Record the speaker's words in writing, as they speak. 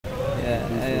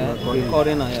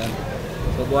recording.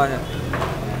 So go ahead.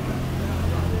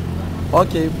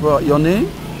 Okay, bro. Your name?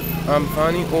 I'm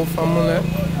Fanny O Family.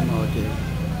 Okay.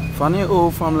 Fanny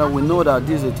O Family, we know that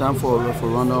this is a time for a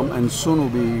referendum and soon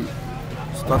we'll be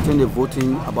starting the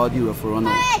voting about the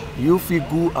referendum. You feel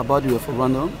good about the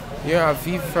referendum? Yeah, I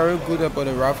feel very good about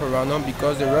the referendum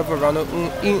because the referendum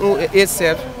in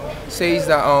itself says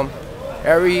that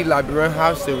every Liberian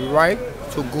has the right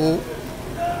to go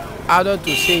either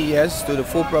to say yes to the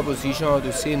full proposition or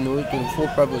to say no to the full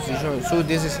proposition. So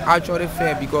this is actually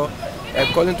fair because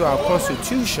according to our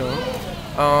constitution,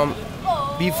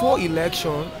 before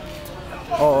election,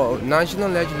 national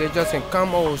legislatures can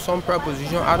come up with some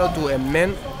proposition either to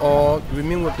amend or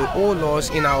remain with the old laws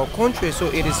in our country. So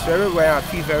it is very rare. I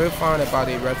feel very fine about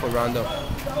the referendum.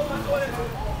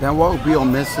 Then what will be your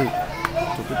message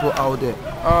to people out there?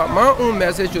 My own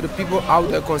message to the people out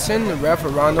there concerning the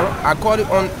referendum, I call it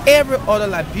on every other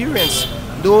Liberians,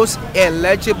 those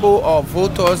eligible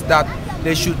voters, that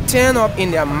they should turn up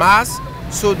in their mass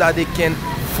so that they can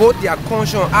vote their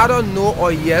conscience either no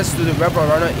or yes to the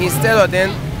referendum instead of then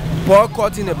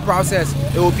boycotting the process.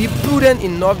 It will be prudent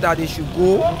enough that they should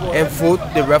go and vote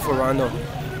the referendum.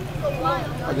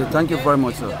 Okay, thank you very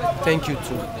much, sir. Thank you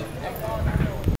too.